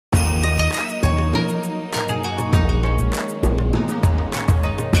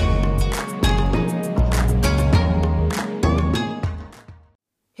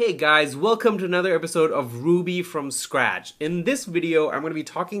Hey guys, welcome to another episode of Ruby from Scratch. In this video, I'm going to be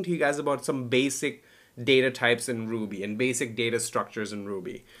talking to you guys about some basic data types in Ruby and basic data structures in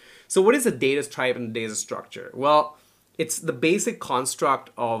Ruby. So what is a data type and a data structure? Well, it's the basic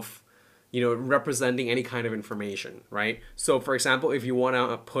construct of, representing any kind of information, right? So for example, if you want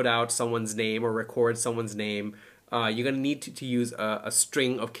to put out someone's name or record someone's name, you're going to need to use a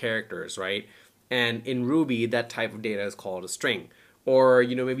string of characters, right? And in Ruby, that type of data is called a string. Or,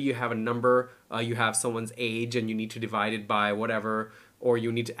 maybe you have a number, you have someone's age and you need to divide it by whatever, or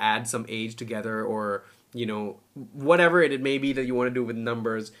you need to add some age together, or, whatever it may be that you want to do with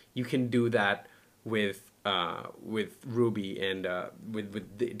numbers, you can do that with Ruby and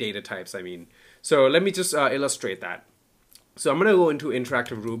with data types, I mean. So let me just illustrate that. So I'm going to go into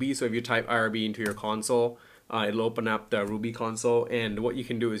interactive Ruby. So if you type IRB into your console, it'll open up the Ruby console, and what you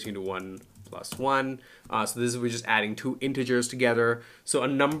can do is you can do 1 plus 1. So this is, we're just adding two integers together. So a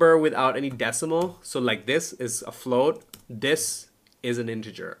number without any decimal, so like this is a float, this is an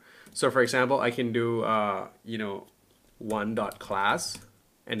integer. So for example, I can do 1.class,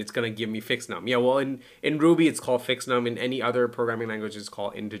 and it's gonna give me Fixnum. Yeah, well in Ruby it's called Fixnum. In any other programming language it's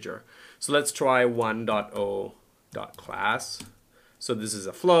called integer. So let's try 1.o.class. So this is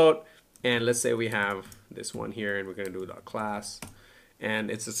a float, and let's say we have this one here, and we're gonna do .class.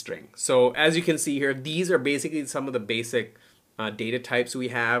 And it's a string. So as you can see here, these are basically some of the basic data types we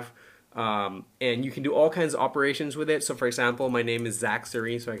have. And you can do all kinds of operations with it. So for example, my name is Zach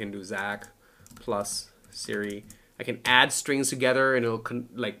Siri, so I can do Zach plus Siri. I can add strings together and it'll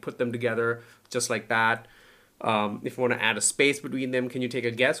put them together just like that. If you want to add a space between them, can you take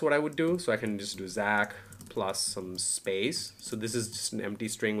a guess what I would do? So I can just do Zach plus some space. So this is just an empty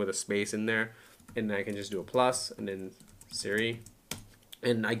string with a space in there. And I can just do a plus and then Siri.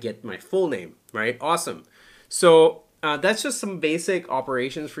 And I get my full name, right? Awesome. So that's just some basic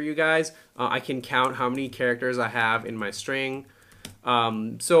operations for you guys. I can count how many characters I have in my string.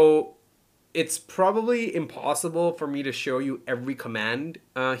 So it's probably impossible for me to show you every command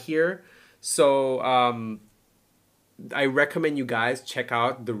here. So I recommend you guys check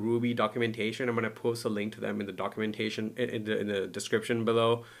out the Ruby documentation. I'm going to post a link to them in the documentation in the description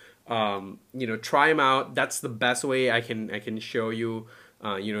below. Try them out. That's the best way I can show you.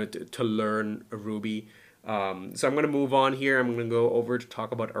 To learn Ruby. So I'm going to move on here. I'm going to go over to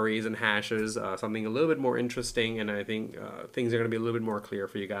talk about arrays and hashes, something a little bit more interesting, and I think things are going to be a little bit more clear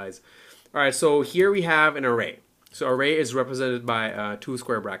for you guys. All right, so here we have an array. So array is represented by two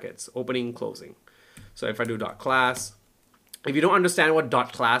square brackets, opening and closing. So if I do .class, if you don't understand what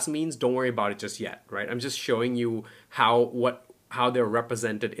 .class means, don't worry about it just yet, right? I'm just showing you how they're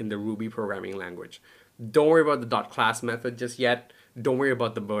represented in the Ruby programming language. Don't worry about the .class method just yet. Don't worry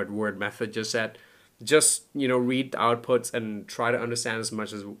about the word method just yet. Just, read the outputs and try to understand as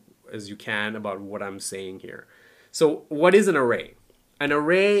much as you can about what I'm saying here. So what is an array? An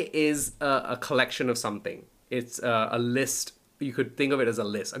array is a collection of something. It's a list. You could think of it as a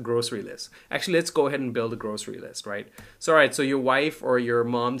list, a grocery list. Actually, let's go ahead and build a grocery list, right? So, all right, so your wife or your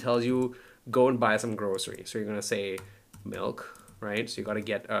mom tells you, go and buy some groceries. So you're going to say milk, right? So you got to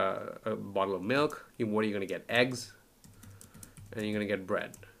get a bottle of milk. What are you going to get? Eggs. And you're going to get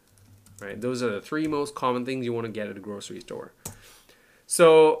bread, right? Those are the three most common things you want to get at a grocery store.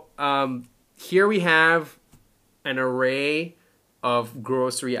 So here we have an array of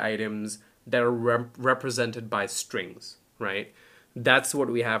grocery items that are represented by strings, right? That's what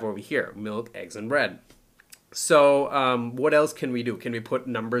we have over here, milk, eggs, and bread. So what else can we do? Can we put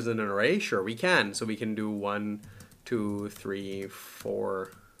numbers in an array? Sure, we can. So we can do 1, 2, 3,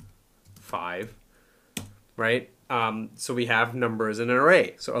 4, 5, right? So we have numbers in an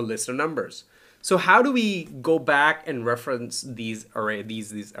array, so a list of numbers. So how do we go back and reference these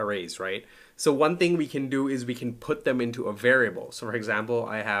arrays, right? So one thing we can do is we can put them into a variable. So for example,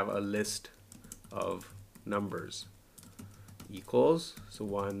 I have a list of numbers equals, so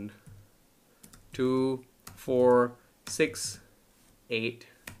 1, 2, 4, 6, 8,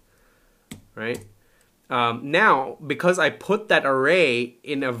 right? Now, because I put that array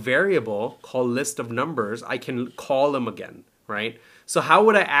in a variable called list of numbers, I can call them again, right? So how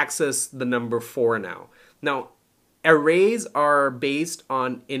would I access the number 4 now? Now, arrays are based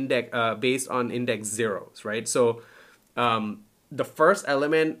on index zeros, right? So the first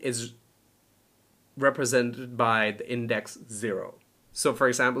element is represented by the index 0. So for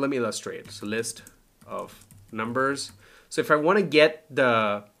example, let me illustrate. So list of numbers. So if I want to get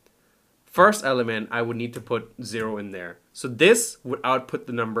the first element, I would need to put 0 in there. So this would output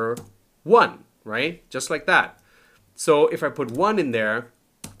the number 1, right? Just like that. So if I put 1 in there,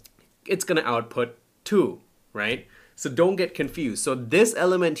 it's going to output 2, right? So don't get confused. So this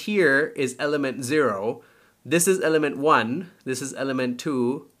element here is element 0. This is element 1. This is element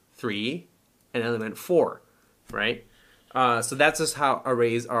 2, 3, and element 4, right? So that's just how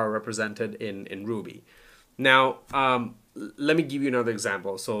arrays are represented in Ruby. Now, let me give you another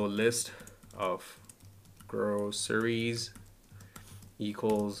example. So list of groceries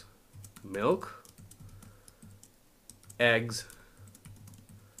equals milk, eggs,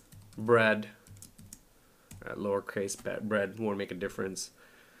 bread, lowercase bread won't make a difference.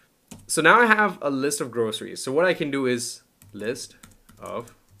 So now I have a list of groceries. So what I can do is list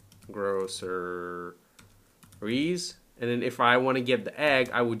of groceries, and then if I want to get the egg,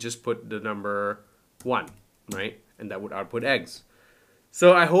 I would just put the number 1, right? And that would output eggs.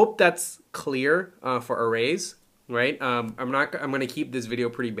 So I hope that's clear for arrays, right? I'm going to keep this video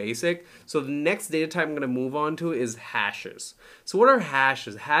pretty basic. So the next data type I'm going to move on to is hashes. So what are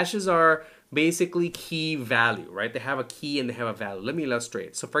hashes? Hashes are basically key value, right? They have a key and they have a value. Let me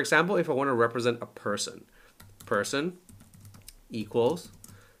illustrate. So for example, if I want to represent a person equals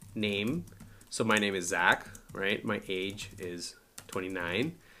name. So my name is Zach, right? My age is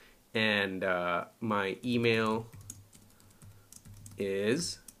 29, and my email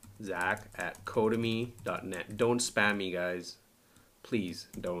is zach@codemy.net. Don't spam me, guys. Please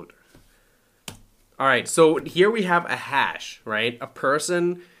don't. All right, so here we have a hash, right? A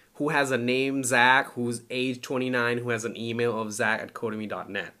person who has a name Zach, who's age 29, who has an email of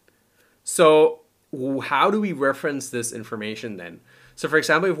zach@codemy.net. So how do we reference this information then? So for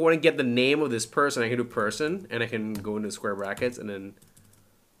example, if we want to get the name of this person, I can do person, and I can go into square brackets and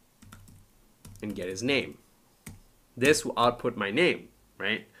get his name. This will output my name,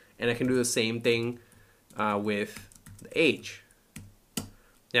 right? And I can do the same thing with the age.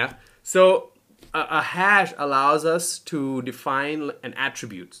 Yeah. So a hash allows us to define an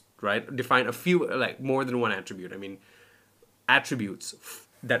attribute, right? Define a few, like more than one attribute. I mean, attributes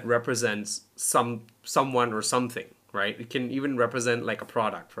that represents someone or something, right? It can even represent like a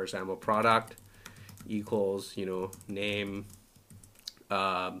product. For example, product equals, you know, name,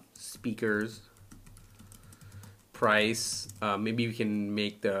 speakers, price. Maybe we can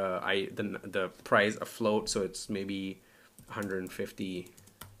make the price a float, so it's maybe $150.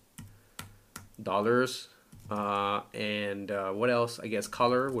 And what else? I guess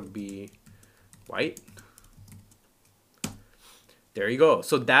color would be white. There you go.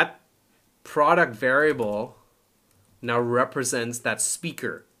 So that product variable now represents that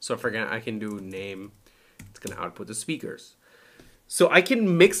speaker. So if I can do name, it's going to output the speakers. So I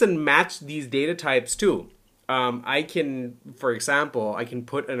can mix and match these data types too. I can, for example, I can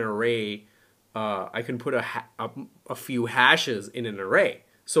put an array. I can put a few hashes in an array.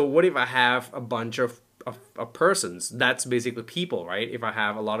 So what if I have a bunch of persons? That's basically people, right? If I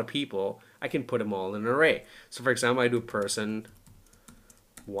have a lot of people, I can put them all in an array. So for example, I do person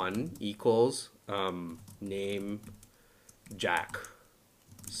 1 equals name Jack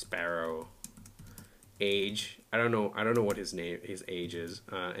Sparrow, age. I don't know what his age is,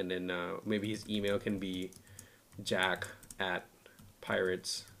 and then maybe his email can be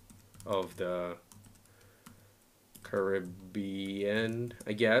Jack@Pirates of the Caribbean,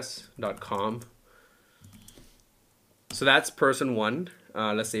 I guess, .com. So that's person 1.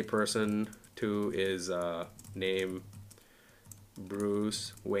 Let's say person 2 is name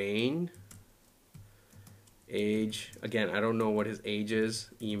Bruce Wayne. Age, again, I don't know what his age is.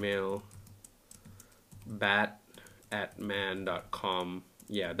 Email bat@man.com.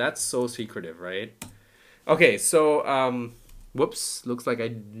 Yeah, that's so secretive, right? Okay, so whoops, looks like I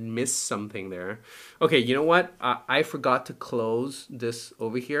missed something there. Okay, you know what? I forgot to close this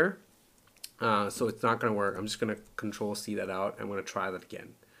over here. So it's not going to work. I'm just going to Control C that out. I'm going to try that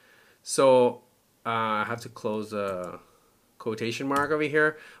again. So I have to close the quotation mark over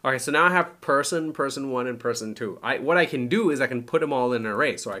here. Okay, so now I have person 1, and person 2. What I can do is I can put them all in an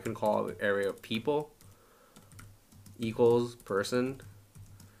array. So I can call the array of people equals person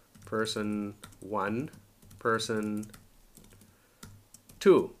 1, person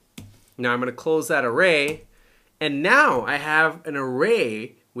 2. Now I'm going to close that array, and now I have an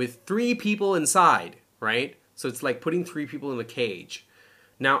array with 3 people inside, right? So it's like putting 3 people in a cage.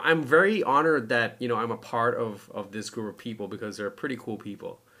 Now I'm very honored that, you know, I'm a part of this group of people because they're pretty cool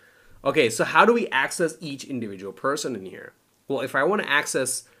people. Okay, so how do we access each individual person in here? Well, if I want to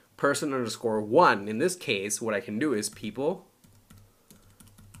access person_1, in this case, what I can do is people,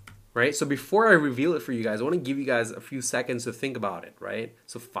 right? So before I reveal it for you guys, I want to give you guys a few seconds to think about it, right?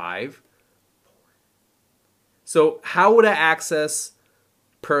 So 5, 4. So how would I access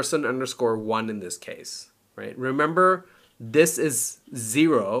person_1 in this case, right? Remember, this is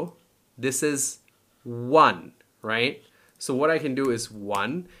 0, this is 1, right? So what I can do is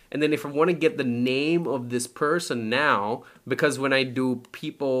 1, and then if I want to get the name of this person now, because when I do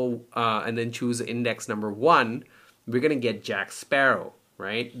people and then choose index number 1, we're gonna get Jack Sparrow,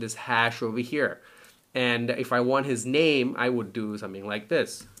 right? This hash over here. And if I want his name, I would do something like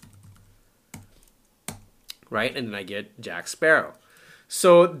this, right? And then I get Jack Sparrow.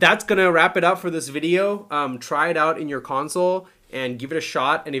 So that's gonna wrap it up for this video. Try it out in your console and give it a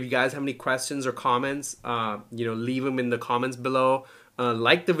shot. And if you guys have any questions or comments, leave them in the comments below.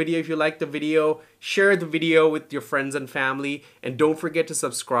 Like the video if you like the video. Share the video with your friends and family. And don't forget to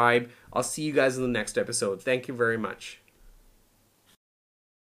subscribe. I'll see you guys in the next episode. Thank you very much.